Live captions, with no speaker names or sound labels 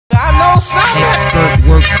I know something. Expert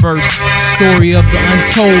work first. Story of the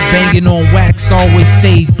untold. Banging on wax. Always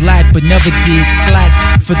stayed black, but never did slack.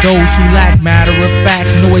 For those who lack matter of fact,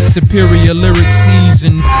 know it's superior lyric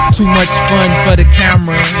season. Too much fun for the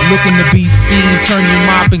camera. Looking to be seen. Turn your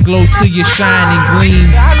mop and glow till you shine and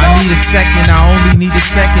gleam. I need a second. I only need a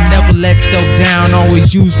second. Never let self down.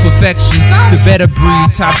 Always use perfection. The better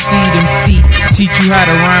breed. Top seed MC. Teach you how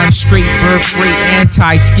to rhyme straight. Birth rate.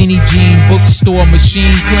 Anti-skinny jean. Bookstore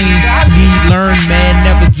machine clean. Need learn, man,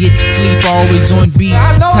 never get sleep. Always on beat,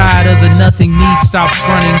 tired of the nothing need. Stop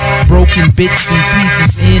fronting, broken bits and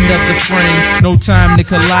pieces end up the fronting. No time to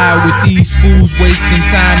collide with these fools, wasting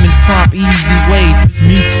time in prompt easy way.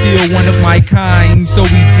 Me still one of my kind, so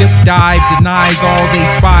we dip dive, denies all they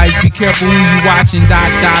spies. Be careful who you watching, ...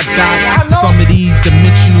 Some of these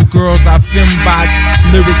dimensional girls are fembots.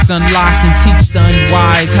 Lyrics unlock and teach the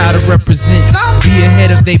unwise how to represent. Be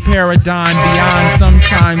ahead of their paradigm, beyond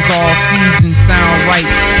sometimes all seasons sound right.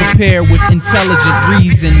 Prepare with intelligent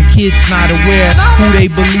reason. Kids not aware who they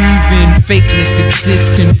believe in. Fakeness exists,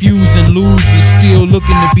 confusing losers. Still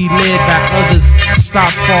looking to be led by others. Stop,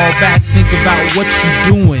 fall back, think about what you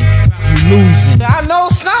doing. You losing. I know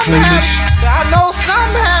something. Foolish. I know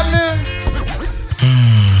something.